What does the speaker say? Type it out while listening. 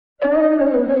So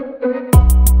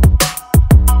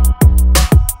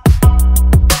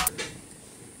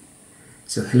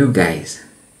hello guys,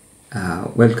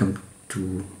 welcome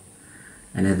to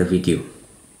another video,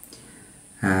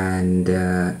 and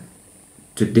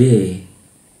today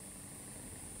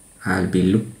I'll be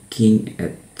looking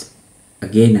at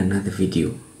again another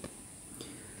video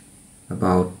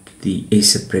about the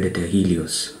Acer Predator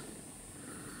Helios,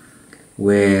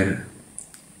 where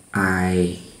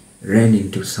I ran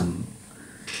into some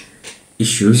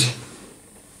issues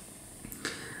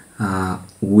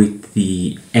with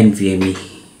the NVMe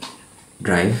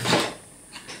drive.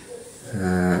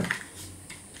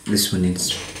 This one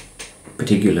is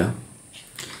particular,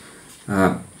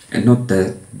 and not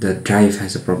the drive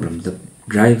has a problem. The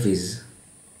drive is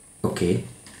okay.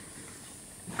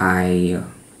 I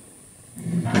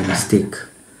by mistake,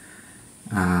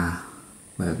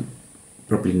 well,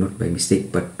 probably not by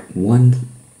mistake, but one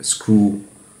screw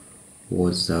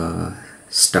was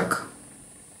stuck.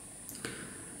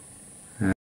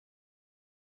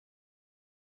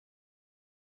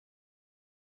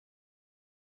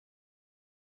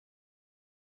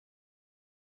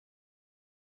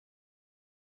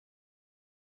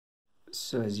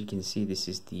 So as you can see, this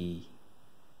is the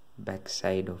back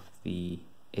side of the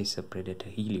Acer Predator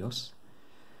Helios.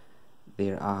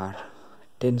 There are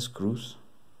 10 screws.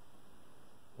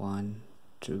 1,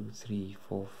 2, 3,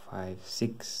 4, 5,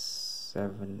 6,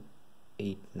 7,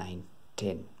 8, 9,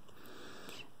 10.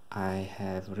 I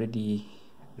have already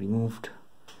removed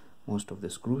most of the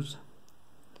screws.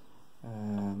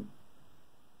 I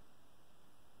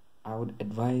would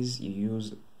advise you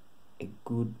use a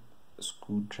good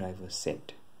screwdriver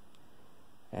set,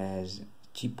 as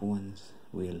cheap ones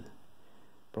will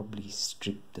probably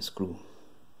strip the screw.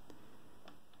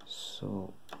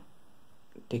 So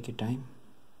take your time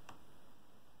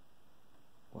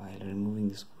while removing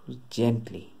the screws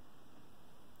gently.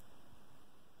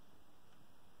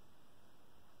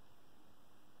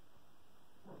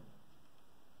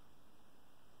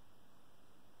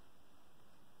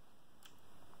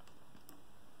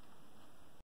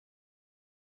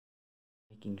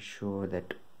 Making sure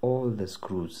that all the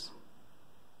screws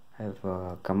have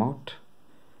come out.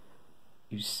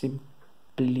 You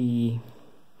simply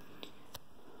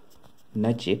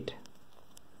nudge it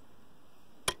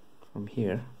from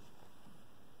here.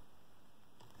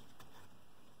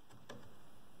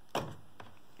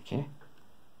 Okay, as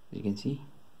you can see,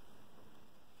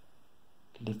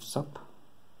 it lifts up.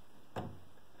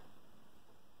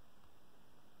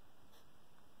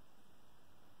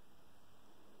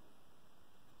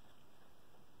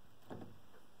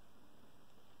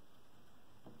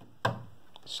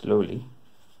 Slowly,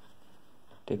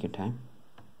 take your time.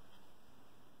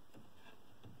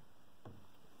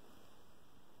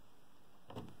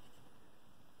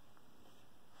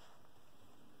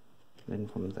 Then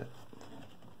from the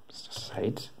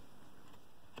sides,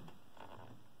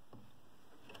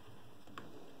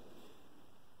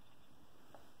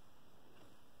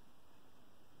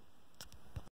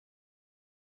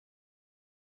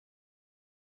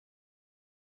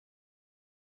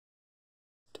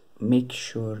 make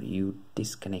sure you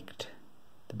disconnect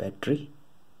the battery.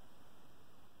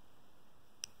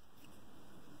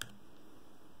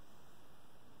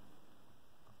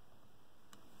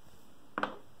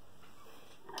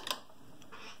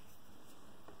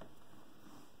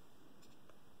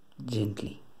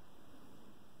 Gently.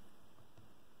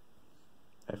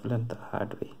 I've learned the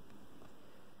hard way.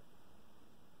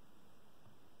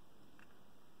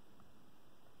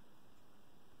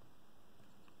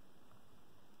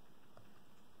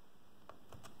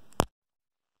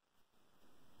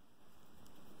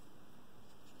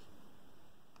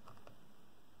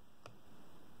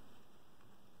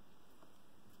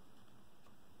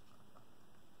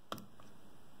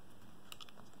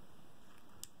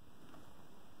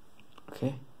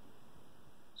 Okay,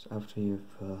 so after you've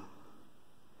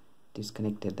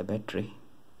disconnected the battery,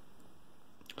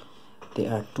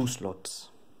 there are two slots.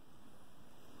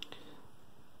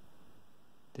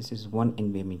 This is one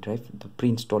NVMe drive, the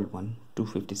pre-installed one,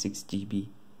 256 GB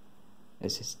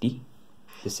SSD.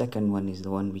 The second one is the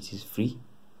one which is free.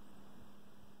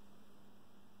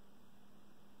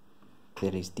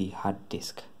 There is the hard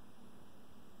disk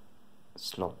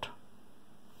slot.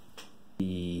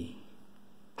 The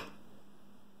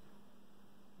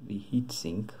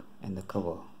heatsink and the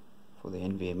cover for the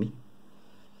NVMe.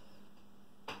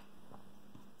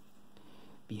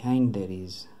 Behind there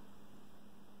is,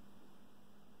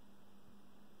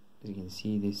 as you can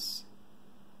see, this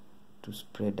to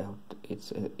spread out.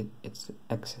 It's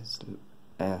access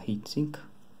heatsink.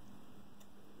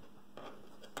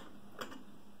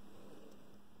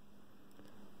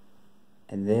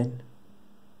 and then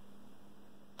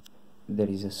there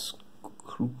is a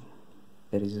screw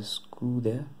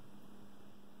there.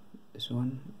 This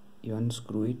one, you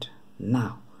unscrew it.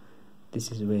 Now this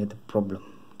is where the problem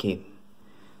came.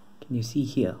 Can you see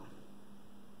here?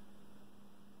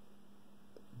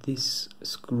 This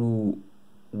screw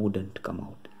wouldn't come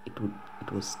out.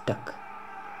 It was stuck.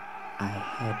 I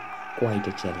had quite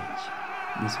a challenge.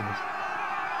 This was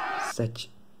such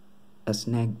a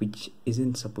snag which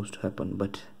isn't supposed to happen,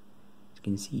 but you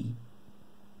can see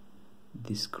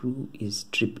the screw is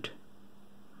stripped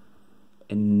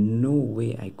and no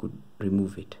way I could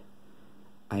remove it.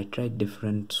 I tried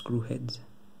different screw heads.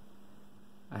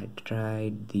 I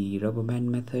tried the rubber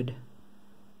band method,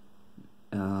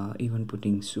 even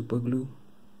putting super glue.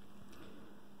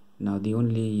 Now the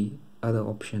only other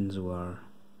options were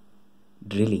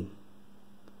drilling,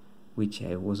 which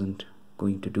I wasn't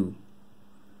going to do,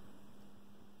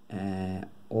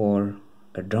 or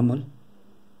a Dremel,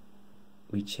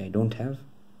 which I don't have,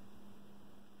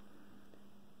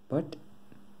 but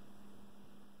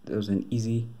there was an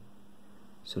easy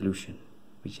solution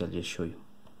which I'll just show you.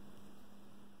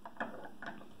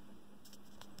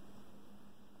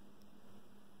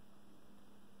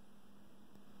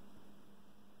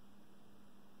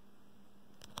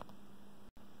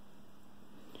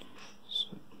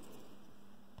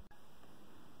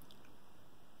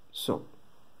 So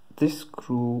this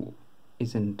screw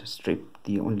isn't stripped,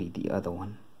 only the other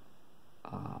one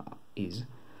is.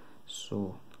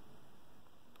 So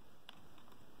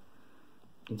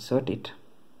insert it.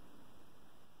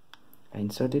 I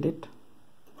inserted it,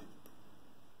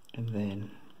 and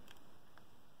then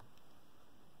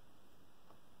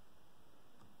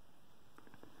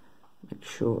make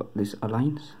sure this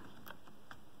aligns.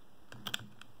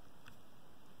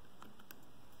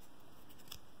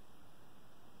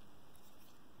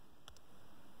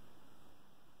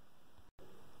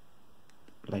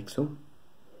 Like so,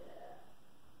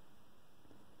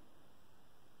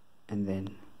 and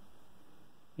then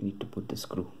you need to put the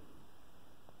screw.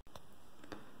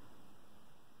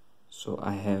 So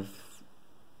I have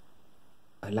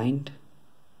aligned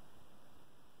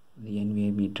the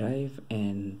NVMe drive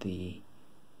and the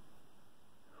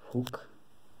hook,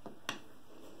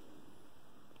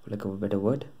 for lack of a better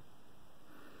word,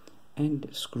 and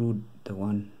screwed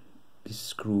this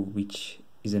screw which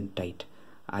isn't tight.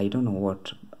 I don't know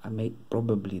what,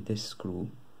 probably this screw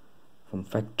from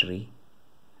factory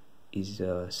is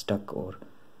stuck or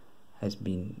has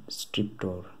been stripped,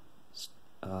 or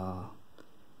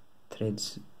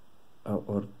threads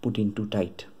or put in too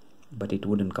tight, but it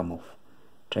wouldn't come off.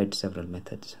 Tried several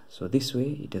methods. So this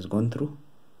way it has gone through.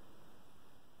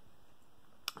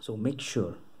 So make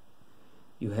sure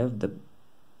you have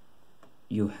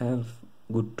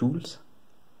good tools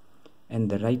and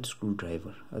the right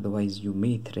screwdriver, otherwise you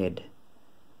may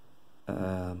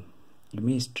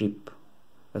strip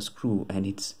a screw and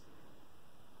it's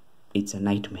a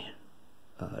nightmare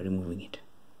removing it.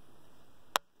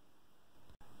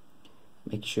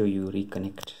 Make sure you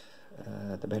reconnect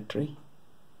the battery.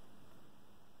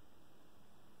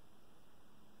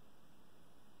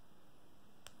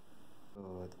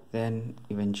 So then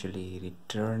eventually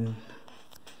return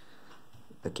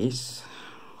the case,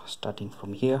 starting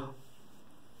from here.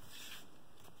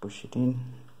 Push it in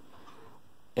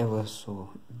ever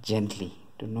so gently.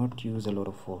 Do not use a lot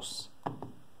of force.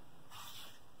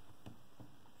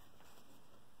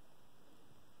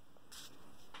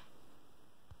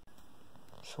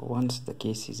 So once the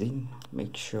case is in,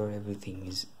 make sure everything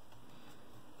is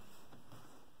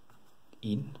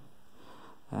in,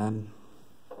 and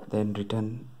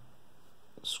then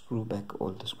screw back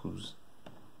all the screws.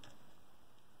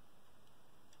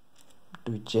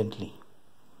 Do it gently,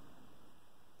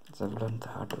 as I've learned the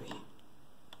hard way.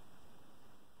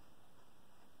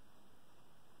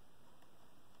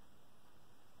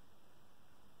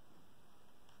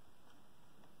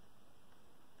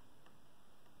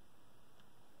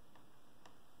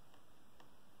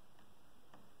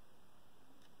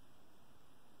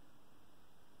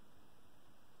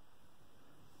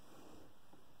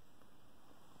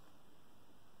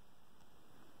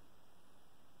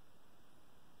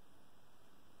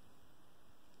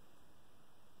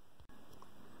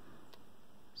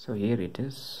 So here it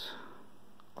is,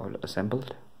 all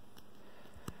assembled.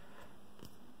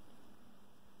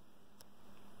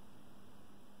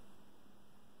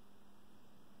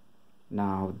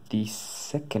 Now the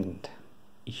second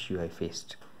issue I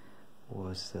faced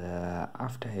was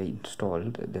after I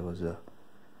installed, there was a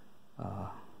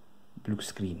blue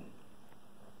screen,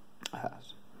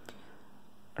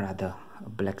 rather a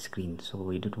black screen,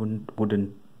 so it wouldn't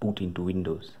boot into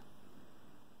Windows.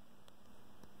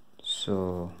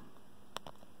 So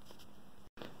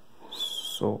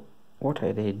what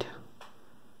I did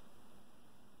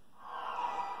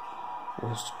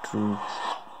was to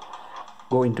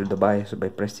go into the BIOS by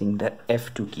pressing the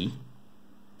F2 key,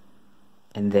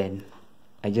 and then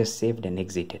I just saved and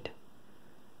exited,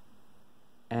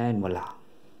 and voila,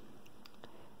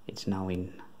 it's now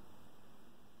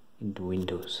into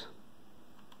Windows.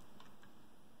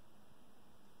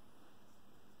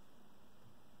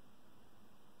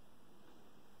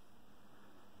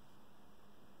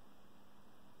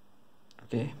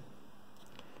 Okay,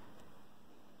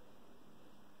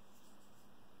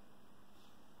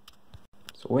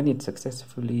 so when it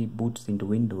successfully boots into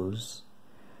Windows,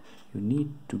 you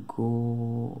need to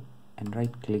go and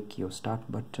right click your start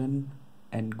button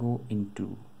and go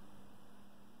into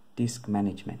disk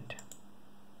management,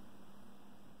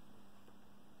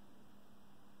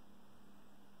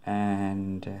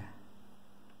 and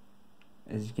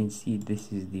as you can see,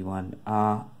 this is the one.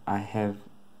 I have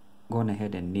gone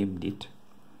ahead and named it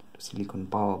to Silicon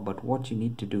Power, but what you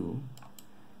need to do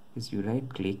is you right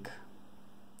click,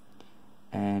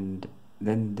 and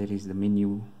then there is the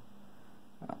menu.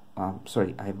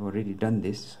 Sorry, I've already done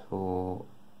this, so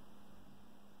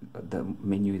the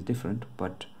menu is different,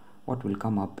 but what will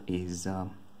come up is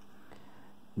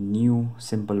new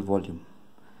simple volume.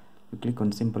 You click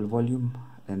on simple volume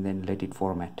and then let it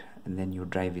format, and then your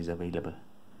drive is available.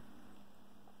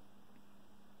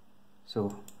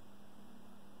 So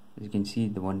as you can see,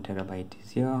 the 1 terabyte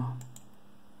is here.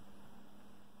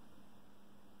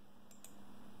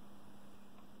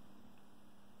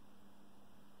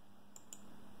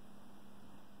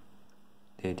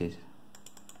 There it is.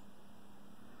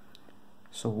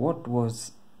 So what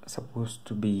was supposed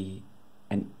to be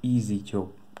an easy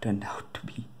job turned out to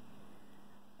be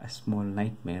a small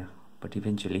nightmare, but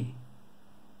eventually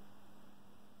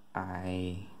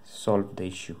I solved the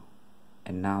issue,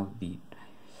 and now the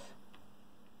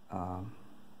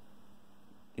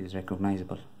is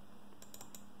recognizable.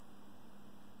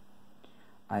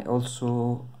 I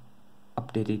also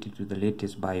updated it to the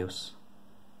latest BIOS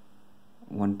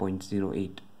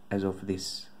 1.08 as of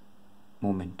this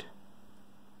moment.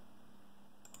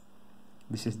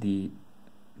 This is then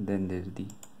there's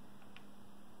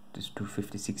this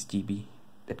 256 GB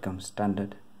that comes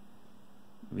standard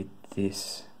with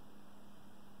this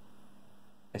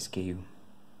SKU.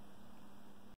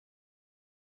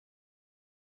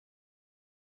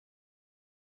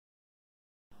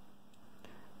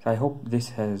 So I hope this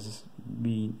has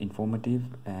been informative,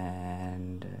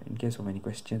 and in case of any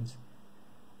questions,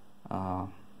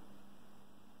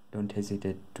 don't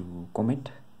hesitate to comment.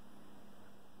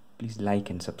 Please like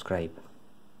and subscribe.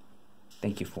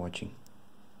 Thank you for watching.